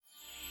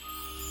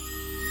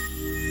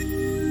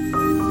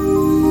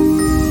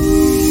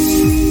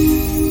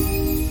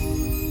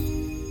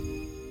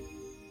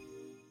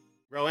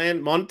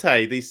Roanne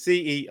Monte, the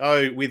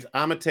CEO with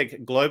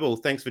Armatech Global.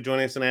 Thanks for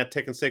joining us on our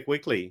Tech and Sec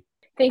Weekly.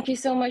 Thank you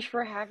so much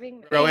for having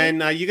me. Roanne,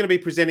 you're going to be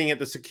presenting at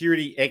the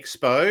Security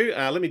Expo.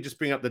 Let me just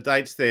bring up the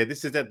dates there.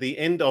 This is at the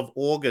end of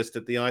August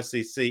at the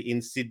ICC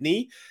in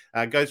Sydney.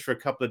 Goes for a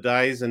couple of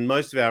days, and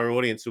most of our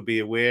audience will be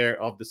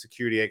aware of the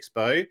Security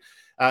Expo.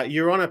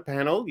 You're on a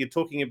panel. You're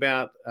talking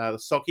about the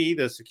SOCI,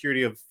 the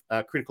Security of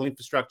Critical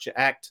Infrastructure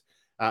Act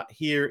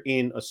here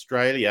in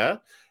Australia.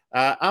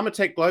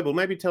 Armatech Global,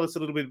 maybe tell us a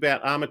little bit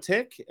about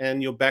Armatech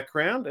and your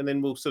background, and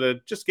then we'll sort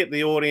of just get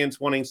the audience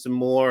wanting some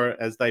more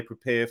as they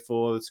prepare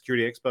for the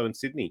Security Expo in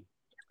Sydney.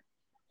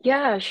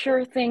 Yeah,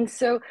 sure thing.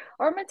 So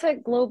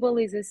Armatech Global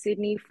is a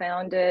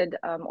Sydney-founded,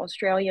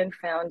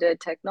 Australian-founded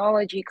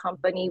technology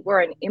company.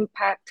 We're an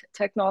impact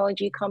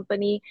technology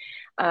company.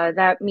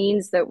 That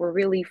means that we're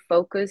really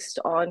focused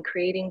on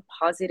creating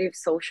positive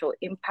social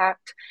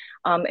impact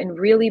and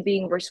really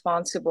being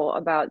responsible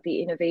about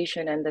the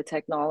innovation and the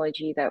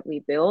technology that we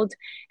build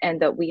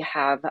and that we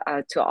have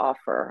to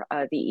offer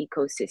the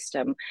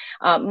ecosystem.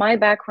 My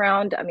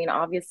background, I mean,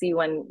 obviously,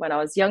 when I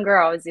was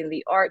younger, I was in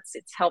the arts.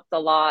 It's helped a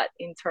lot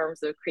in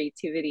terms of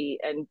creativity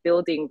and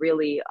building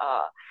really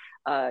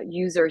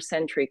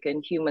user-centric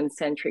and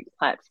human-centric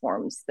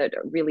platforms that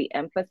really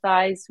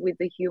empathize with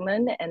the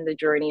human and the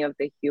journey of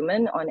the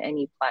human on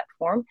any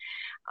platform.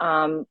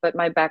 But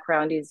my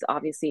background is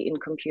obviously in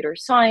computer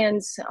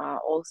science,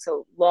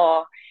 also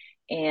law,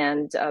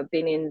 and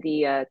been in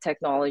the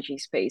technology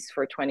space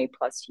for 20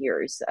 plus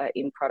years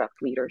in product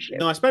leadership.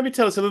 Nice. Maybe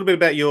tell us a little bit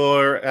about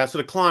your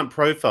sort of client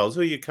profiles.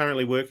 Who are you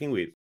currently working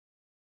with?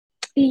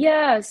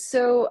 Yeah,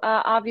 so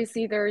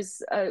obviously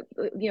there's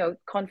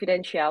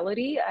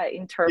confidentiality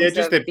in terms Just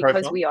of their because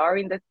profile. we are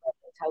in the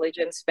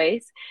intelligence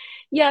space.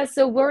 Yeah,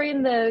 so we're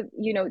in the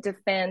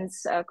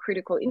defense,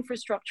 critical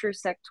infrastructure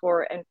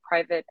sector, and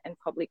private and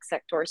public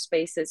sector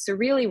spaces. So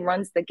really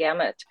runs the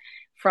gamut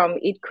from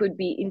it could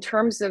be in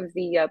terms of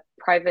the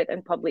private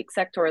and public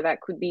sector, that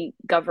could be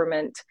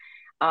government,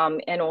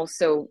 and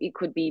also it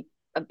could be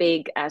a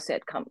big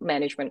asset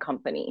management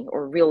company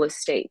or real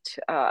estate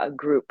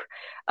group,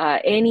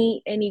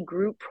 any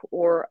group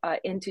or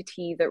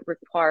entity that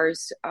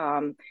requires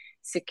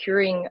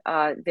securing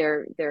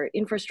their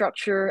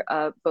infrastructure,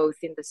 both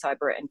in the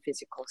cyber and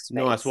physical space.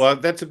 Nice. Well,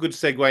 that's a good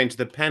segue into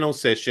the panel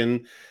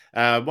session.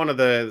 One of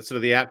the sort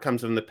of the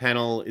outcomes from the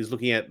panel is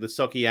looking at the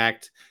SOCI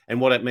Act and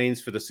what it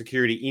means for the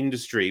security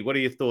industry. What are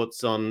your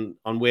thoughts on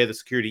where the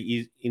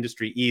security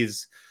industry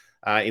is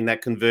in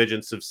that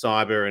convergence of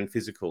cyber and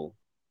physical?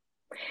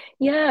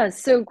 Yeah,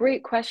 so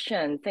great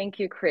question. Thank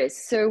you,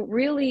 Chris. So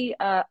really,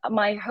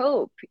 my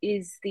hope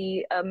is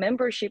the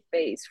membership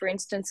base, for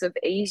instance, of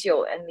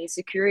ASIO and the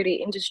security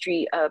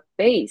industry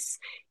base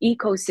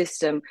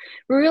ecosystem,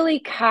 really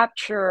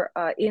capture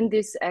in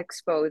this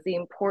expo the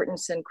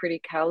importance and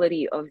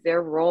criticality of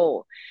their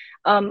role.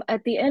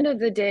 At the end of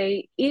the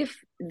day, if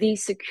the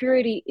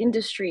security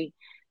industry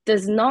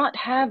does not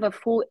have a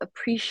full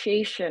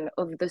appreciation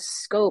of the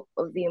scope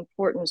of the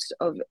importance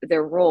of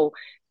their role,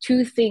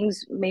 two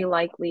things may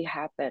likely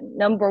happen.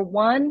 Number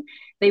one,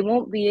 they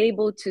won't be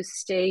able to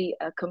stay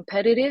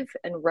competitive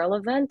and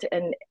relevant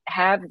and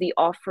have the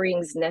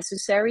offerings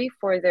necessary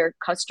for their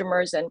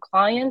customers and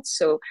clients.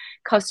 So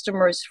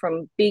customers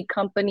from big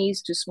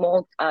companies to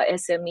small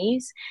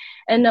SMEs.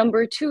 And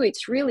number two,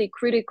 it's really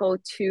critical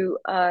to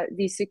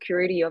the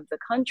security of the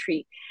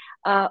country.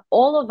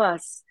 All of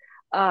us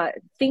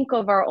think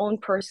of our own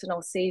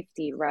personal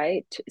safety,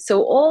 right?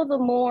 So all the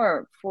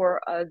more for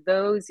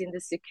those in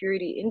the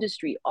security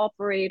industry,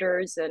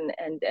 operators and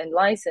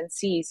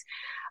licensees,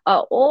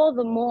 all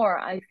the more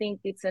I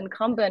think it's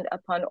incumbent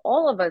upon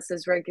all of us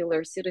as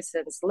regular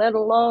citizens, let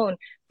alone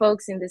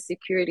folks in the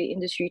security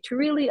industry, to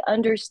really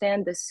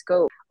understand the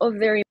scope of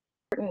their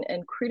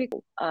and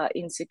critical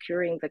in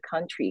securing the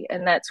country.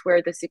 And that's where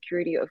the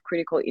Security of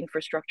Critical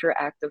Infrastructure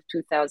Act of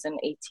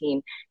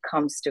 2018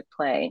 comes to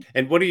play.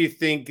 And what do you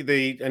think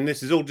and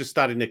this is all just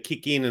starting to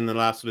kick in the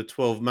last sort of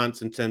 12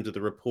 months in terms of the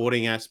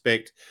reporting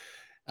aspect.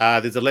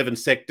 There's 11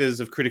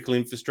 sectors of critical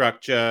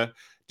infrastructure.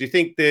 Do you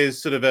think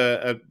there's sort of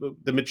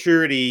the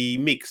maturity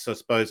mix, I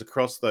suppose,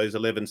 across those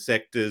 11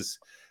 sectors?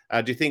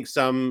 Do you think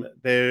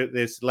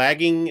there's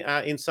lagging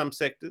in some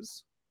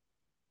sectors?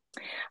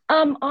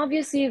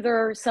 Obviously,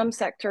 there are some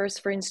sectors,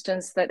 for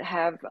instance, that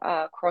have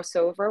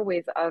crossover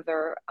with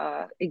other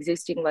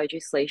existing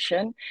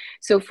legislation.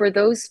 So for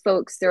those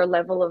folks, their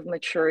level of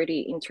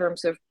maturity in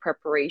terms of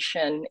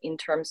preparation, in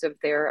terms of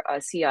their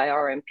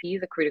CIRMP,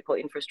 the Critical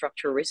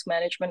Infrastructure Risk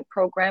Management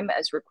Program,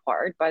 as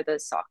required by the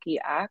SOCI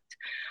Act,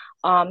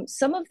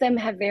 some of them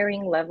have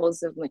varying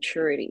levels of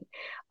maturity.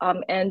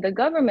 And the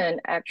government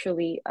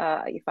actually,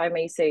 if I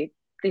may say,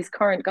 this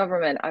current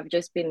government, I've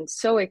just been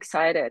so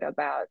excited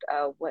about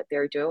what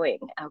they're doing,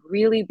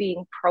 really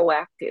being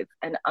proactive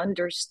and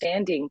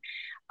understanding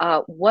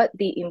what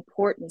the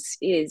importance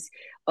is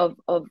of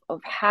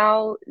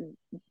how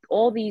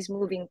all these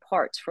moving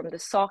parts, from the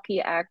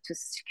SOCI Act to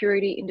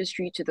security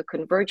industry to the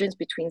convergence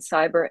between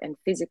cyber and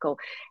physical,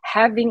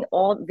 having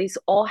all this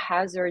all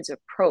hazards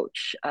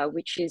approach,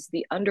 which is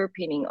the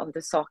underpinning of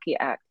the SOCI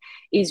Act,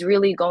 is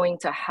really going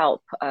to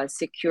help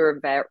secure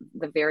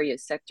the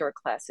various sector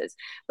classes.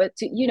 But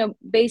to,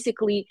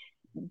 basically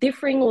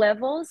differing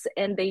levels,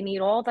 and they need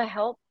all the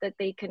help that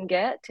they can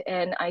get.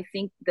 And I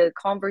think the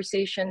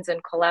conversations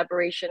and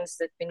collaborations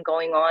that have been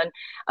going on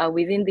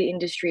within the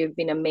industry have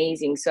been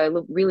amazing. So I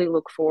really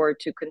look forward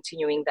to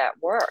continuing that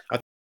work. I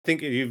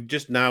think you've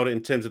just nailed it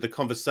in terms of the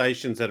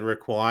conversations that are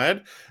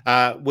required.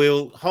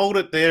 We'll hold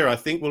it there. I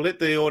think we'll let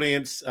the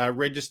audience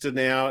register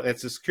now.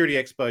 That's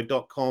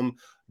securityexpo.com.au.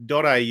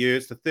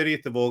 It's the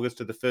 30th of August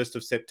to the 1st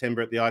of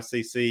September at the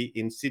ICC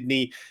in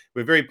Sydney.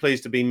 We're very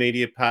pleased to be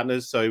media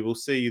partners, so we'll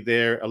see you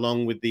there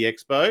along with the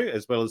expo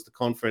as well as the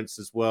conference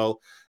as well.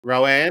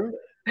 Roanne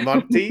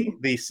Monty,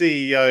 the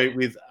CEO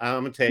with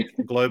Armatech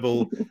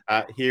Global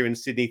here in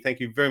Sydney, thank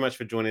you very much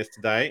for joining us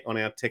today on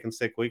our Tech and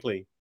Sec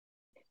Weekly.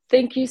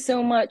 Thank you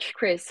so much,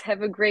 Chris.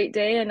 Have a great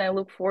day, and I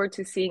look forward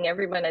to seeing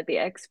everyone at the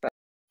expo.